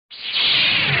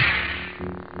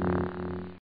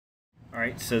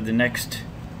Alright, so the next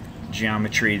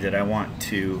geometry that I want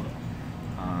to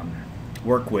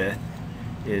work with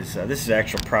is, this is an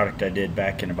actual product I did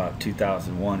back in about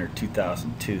 2001 or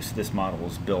 2002. So this model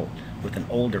was built with an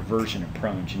older version of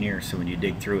Pro Engineer, so when you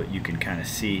dig through it you can kind of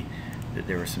see that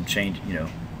there was some change,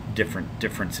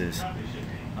 differences.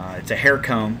 It's a hair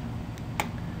comb.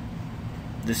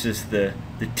 This is the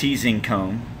teasing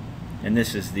comb, and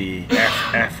this is the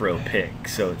afro pick.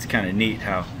 So it's kind of neat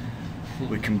how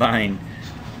we combine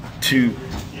two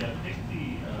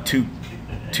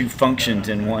functions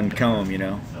in one comb,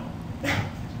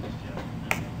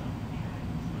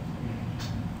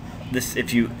 This,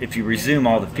 if you resume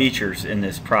all the features in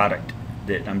this product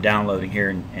that I'm downloading here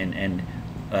and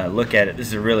look at it, this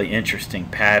is a really interesting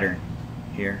pattern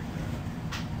here.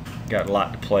 Got a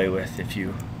lot to play with. If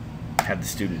you have the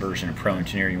student version of Pro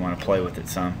Engineer, you want to play with it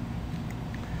some.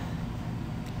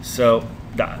 So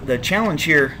the challenge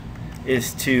here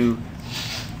is to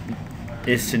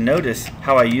notice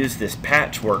how I use this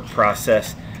patchwork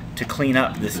process to clean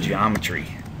up this geometry.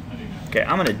 Okay,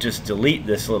 I'm going to just delete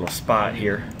this little spot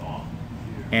here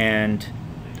and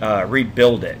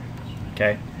rebuild it.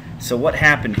 Okay, so what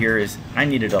happened here is I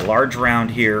needed a large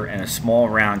round here and a small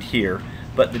round here,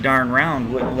 but the darn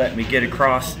round wouldn't let me get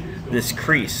across this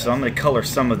crease. So I'm going to color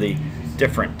some of the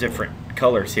different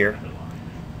colors here.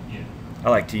 I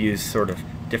like to use sort of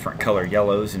different color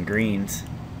yellows and greens.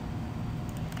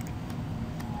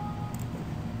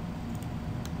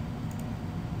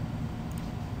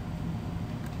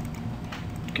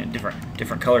 Okay,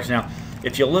 different colors. Now,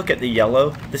 if you look at the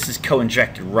yellow, this is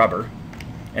co-injected rubber,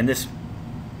 and this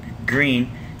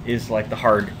green is like the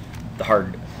hard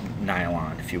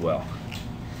nylon, if you will.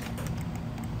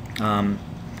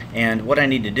 And what I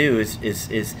need to do is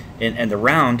the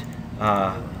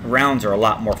rounds are a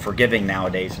lot more forgiving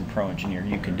nowadays in Pro Engineer.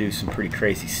 You can do some pretty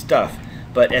crazy stuff,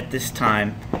 but at this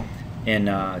time in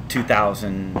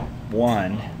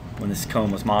 2001, when this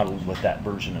comb was modeled with that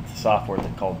version of the software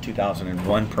that's called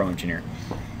 2001 Pro Engineer,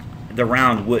 the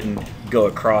round wouldn't go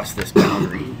across this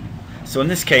boundary. So in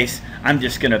this case, I'm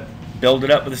just going to build it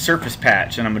up with a surface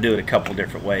patch, and I'm going to do it a couple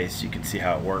different ways so you can see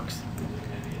how it works.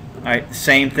 Alright,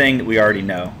 same thing that we already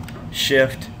know.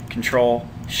 Shift, Control,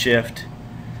 Shift.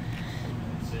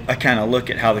 I kind of look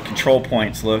at how the control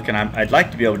points look, and I'd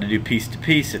like to be able to do piece to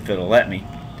piece if it'll let me,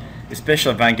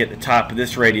 especially if I can get the top of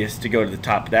this radius to go to the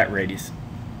top of that radius.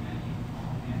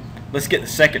 Let's get the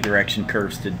second direction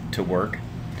curves to work.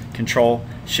 Control,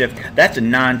 Shift. That's a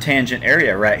non-tangent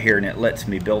area right here, and it lets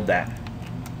me build that.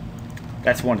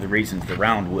 That's one of the reasons the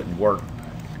round wouldn't work.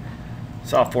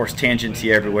 So I'll force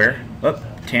tangency everywhere. Oh,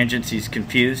 tangency's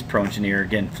confused. Pro Engineer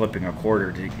again flipping a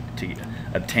quarter to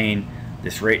obtain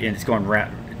this rate, and it's going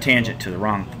tangent to the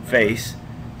wrong face.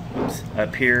 Oops,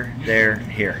 up here, there,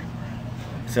 here.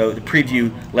 So the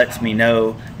preview lets me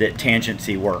know that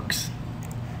tangency works.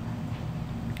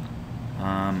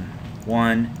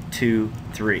 1, 2,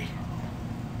 3.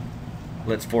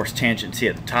 Let's force tangency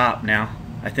at the top now.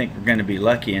 I think we're going to be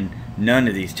lucky and none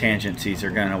of these tangencies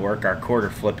are going to work. Our quarter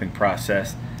flipping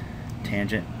process,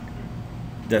 tangent,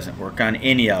 doesn't work on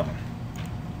any of them.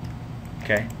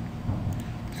 Okay,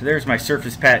 so there's my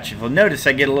surface patch. If you'll notice,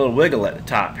 I get a little wiggle at the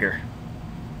top here.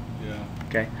 Yeah.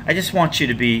 Okay, I just want you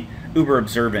to be uber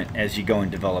observant as you go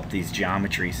and develop these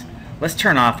geometries. Let's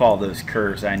turn off all those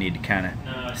curves. I need to kind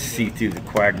of see through the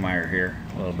quagmire here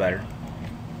a little better.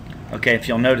 Okay, if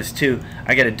you'll notice too,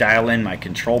 I got to dial in my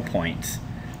control points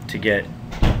to get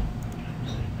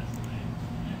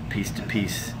piece to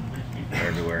piece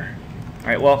everywhere.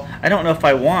 Alright, well, I don't know if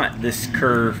I want this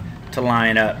curve to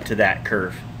line up to that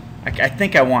curve. I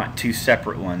think I want two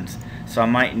separate ones, so I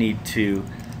might need to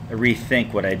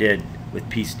rethink what I did with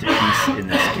piece to piece in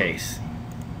this case.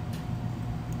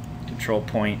 Control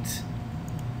points.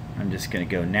 I'm just going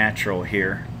to go natural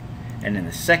here, and in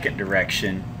the second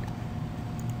direction,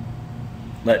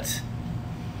 let's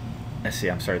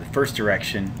see, I'm sorry, the first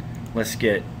direction, let's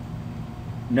get,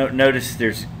 notice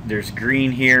there's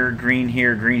green here, green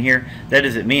here, green here. That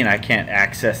doesn't mean I can't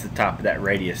access the top of that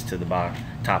radius to the bottom,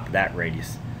 top of that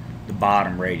radius, the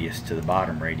bottom radius to the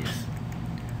bottom radius.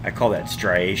 I call that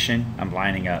striation. I'm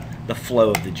lining up the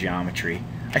flow of the geometry.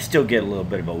 I still get a little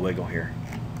bit of a wiggle here.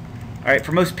 Alright,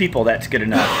 for most people that's good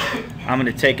enough. I'm going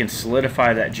to take and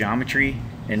solidify that geometry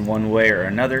in one way or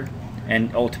another,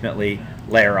 and ultimately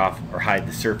layer off or hide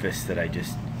the surface that I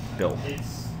just built.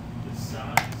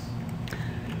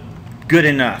 Good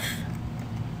enough.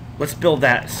 Let's build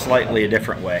that slightly a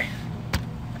different way.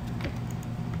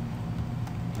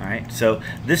 Alright, so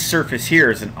this surface here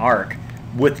is an arc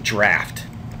with draft.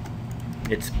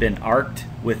 It's been arced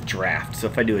with draft. So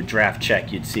if I do a draft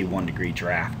check, you'd see 1 degree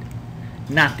draft.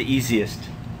 Not the easiest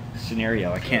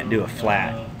scenario. I can't do a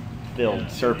flat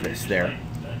filled surface there.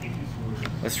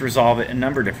 Let's resolve it in a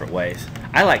number of different ways.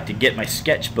 I like to get my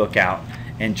sketchbook out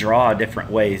and draw different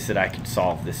ways that I can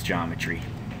solve this geometry.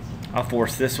 I'll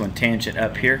force this one tangent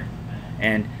up here,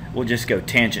 and we'll just go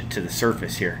tangent to the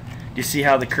surface here. Do you see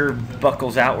how the curve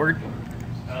buckles outward?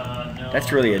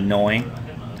 That's really annoying.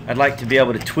 I'd like to be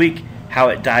able to tweak how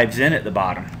it dives in at the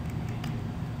bottom.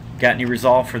 Got any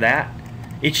resolve for that?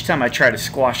 Each time I try to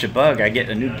squash a bug, I get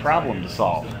a new problem to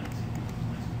solve.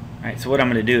 Alright, so what I'm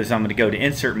going to do is I'm going to go to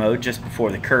insert mode just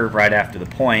before the curve, right after the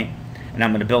point, and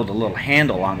I'm going to build a little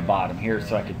handle on the bottom here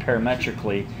so I can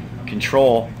parametrically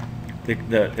control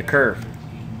the curve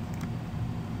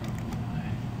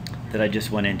that I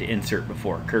just went into insert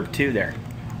before, curve 2 there.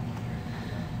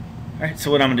 Alright,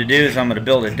 so what I'm going to do is I'm going to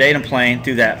build a datum plane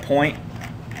through that point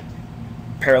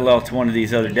parallel to one of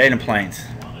these other datum planes.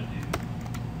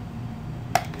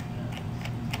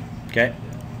 Okay,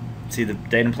 see the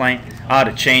datum plane? I ought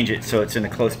to change it so it's in a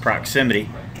close proximity.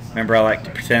 Remember, I like to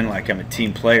pretend like I'm a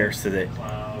team player so that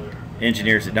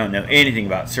engineers that don't know anything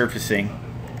about surfacing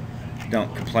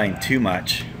don't complain too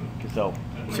much, because they'll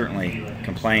certainly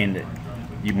complain that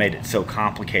you made it so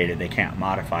complicated they can't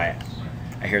modify it.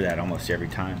 I hear that almost every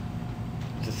time.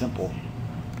 It's a simple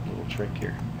little trick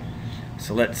here.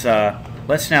 So let's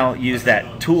now use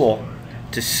that tool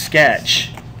to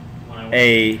sketch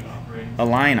a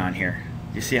line on here.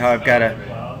 You see how I've got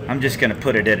I'm just going to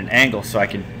put it at an angle so I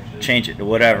can change it to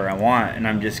whatever I want, and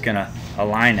I'm just going to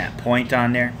align that point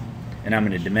on there, and I'm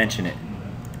going to dimension it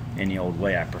in the old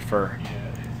way I prefer.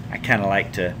 I kind of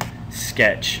like to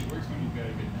sketch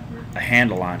a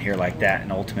handle on here like that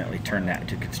and ultimately turn that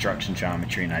into construction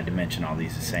geometry, and I dimension all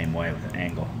these the same way with an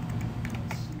angle.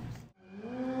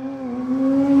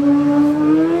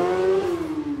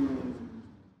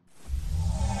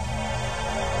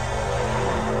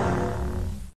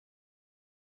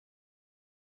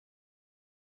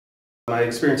 My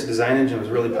experience at Design Engine was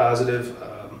really positive.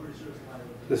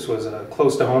 This was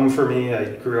close to home for me. I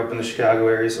grew up in the Chicago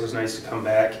area, so it was nice to come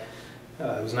back.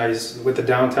 It was nice with the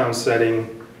downtown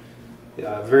setting.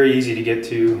 Very easy to get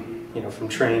to, you know, from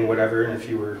train, whatever. And if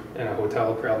you were in a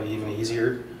hotel, probably even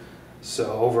easier.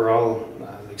 So overall,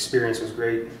 the experience was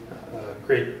great.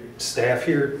 Great staff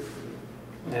here,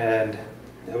 and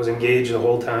I was engaged the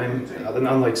whole time.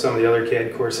 Unlike some of the other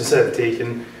CAD courses I've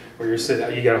taken, where you're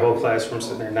sitting, you got a whole classroom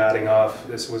sitting there nodding off.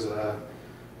 This was a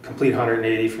complete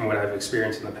 180 from what I've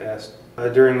experienced in the past.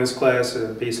 During this class,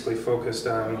 it basically focused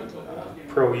on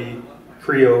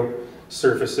Creo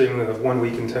surfacing, the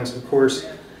 1-week intensive course,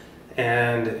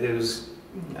 and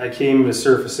I came to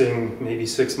surfacing maybe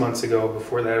 6 months ago.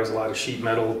 Before that, it was a lot of sheet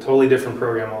metal, totally different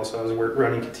program. Also, I was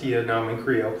running CATIA, now I'm in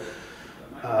Creo.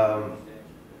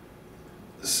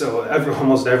 So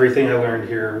almost everything I learned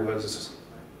here was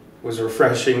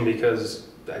refreshing, because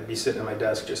I'd be sitting at my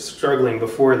desk just struggling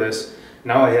before this.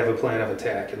 Now I have a plan of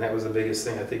attack, and that was the biggest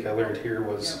thing I think I learned here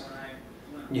was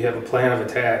you have a plan of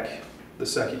attack the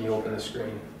second you open the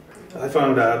screen. I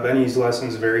found Benny's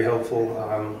lessons very helpful.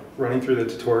 Running through the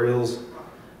tutorials,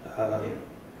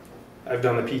 I've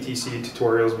done the PTC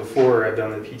tutorials before, I've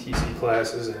done the PTC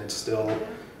classes, and it still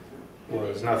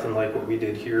was nothing like what we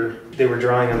did here. They were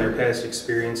drawing on their past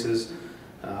experiences.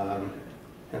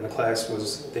 And the class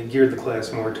they geared the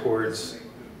class more towards,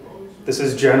 this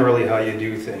is generally how you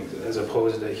do things, as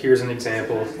opposed to, here's an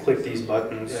example, click these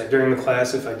buttons. During the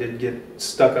class, if I did get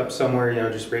stuck up somewhere, you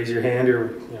know, just raise your hand,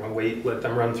 or, you know, wait, let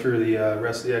them run through the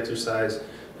rest of the exercise.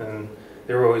 And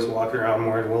they were always walking around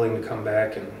more and willing to come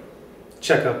back and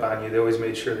check up on you. They always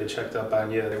made sure they checked up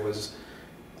on you. It was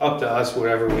up to us,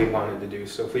 whatever we wanted to do.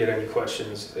 So if we had any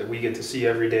questions that we get to see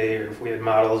every day, or if we had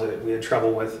models that we had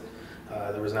trouble with,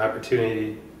 there was an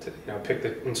opportunity to, you know, pick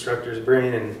the instructor's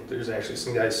brain, and there's actually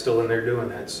some guys still in there doing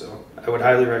that. So I would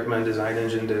highly recommend Design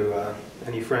Engine to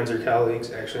any friends or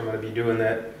colleagues. Actually, I'm going to be doing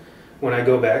that when I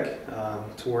go back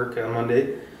to work on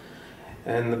Monday.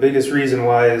 And the biggest reason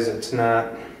why is it's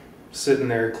not sitting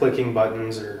there clicking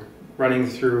buttons or running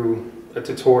through a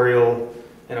tutorial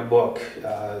in a book.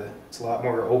 It's a lot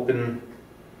more open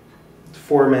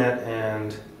format,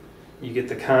 and you get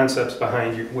the concepts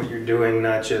behind what you're doing,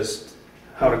 not just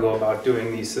how to go about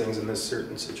doing these things in this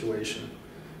certain situation.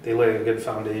 They lay a good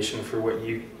foundation for what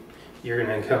you're going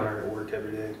to encounter at work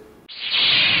every day.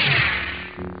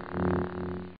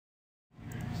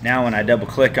 Now when I double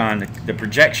click on the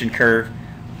projection curve,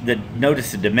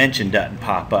 notice the dimension doesn't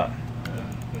pop up.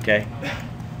 Okay?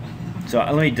 So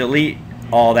let me delete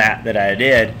all that I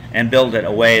did and build it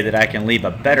a way that I can leave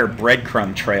a better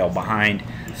breadcrumb trail behind,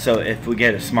 So if we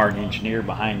get a smart engineer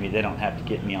behind me, they don't have to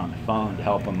get me on the phone to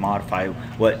help them modify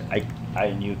what I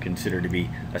and you consider to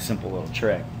be a simple little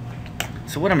trick.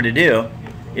 So what I'm going to do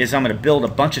is I'm going to build a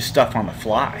bunch of stuff on the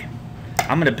fly.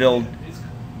 I'm going to build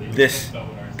this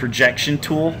projection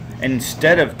tool, and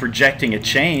instead of projecting a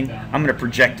chain, I'm going to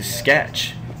project a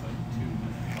sketch.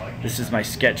 This is my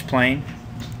sketch plane.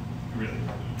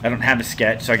 I don't have a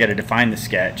sketch, so I got to define the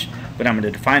sketch, but I'm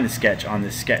going to define the sketch on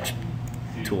this sketch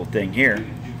tool thing here.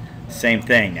 Same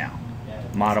thing now.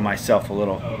 Model myself a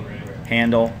little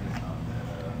handle,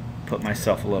 put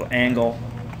myself a little angle.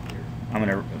 I'm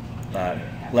going to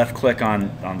left click on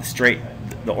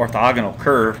the orthogonal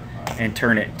curve and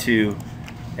turn it to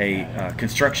a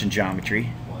construction geometry.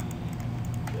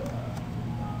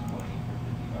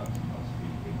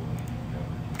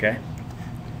 Okay.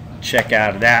 Check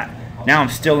out of that. Now I'm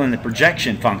still in the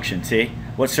projection function. See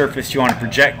what surface you want to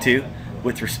project to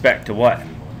with respect to what.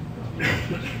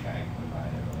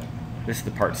 This is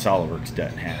the part SolidWorks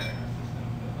doesn't have.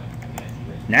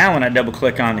 Now when I double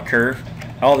click on the curve,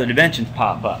 all the dimensions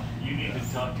pop up.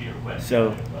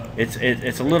 So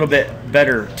it's a little bit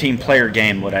better team player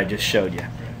game what I just showed you.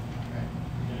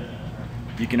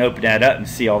 You can open that up and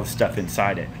see all the stuff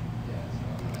inside it.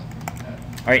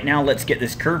 Alright, now let's get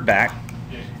this curve back.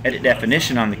 Edit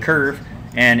definition on the curve,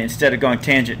 and instead of going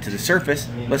tangent to the surface,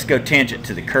 let's go tangent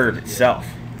to the curve itself.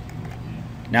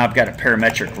 Now I've got a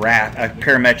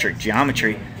parametric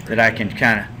geometry that I can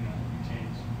kind of.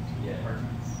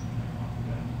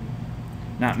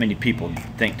 Not many people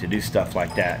think to do stuff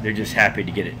like that. They're just happy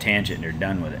to get it tangent and they're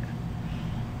done with it.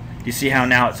 You see how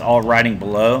now it's all riding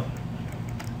below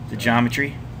the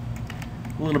geometry?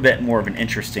 A little bit more of an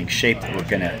interesting shape that we're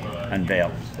going to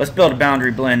unveil. Let's build a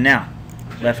boundary blend now.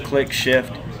 Left click,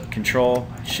 shift, control,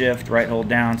 shift, right hold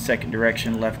down, second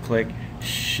direction, left click,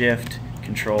 shift,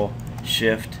 control,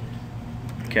 shift.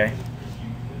 Okay.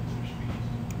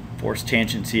 Force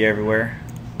tangency everywhere.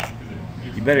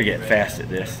 You better get fast at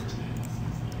this.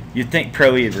 You'd think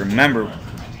Pro E would remember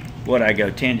what I go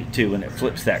tangent to when it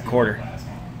flips that quarter.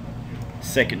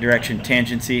 Second direction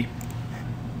tangency.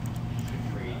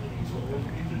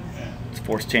 Let's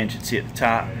force tangency at the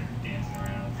top.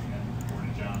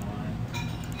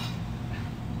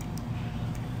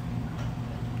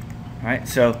 Alright,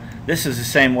 so this is the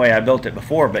same way I built it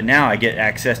before, but now I get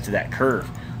access to that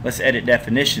curve. Let's edit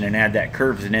definition and add that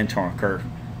curve as an internal curve.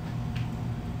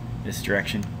 This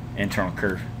direction, internal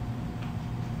curve.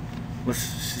 Let's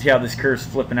see how this curve's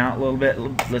flipping out a little bit.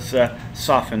 Let's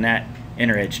soften that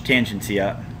inner edge tangency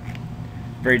up.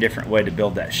 Very different way to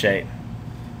build that shape.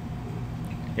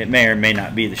 It may or may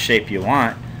not be the shape you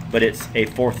want, but it's a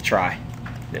fourth try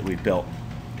that we've built.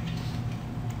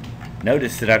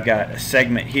 Notice that I've got a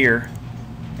segment here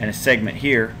and a segment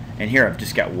here, and here I've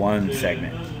just got one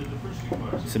segment.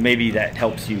 So maybe that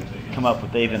helps you come up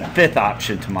with even a fifth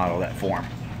option to model that form.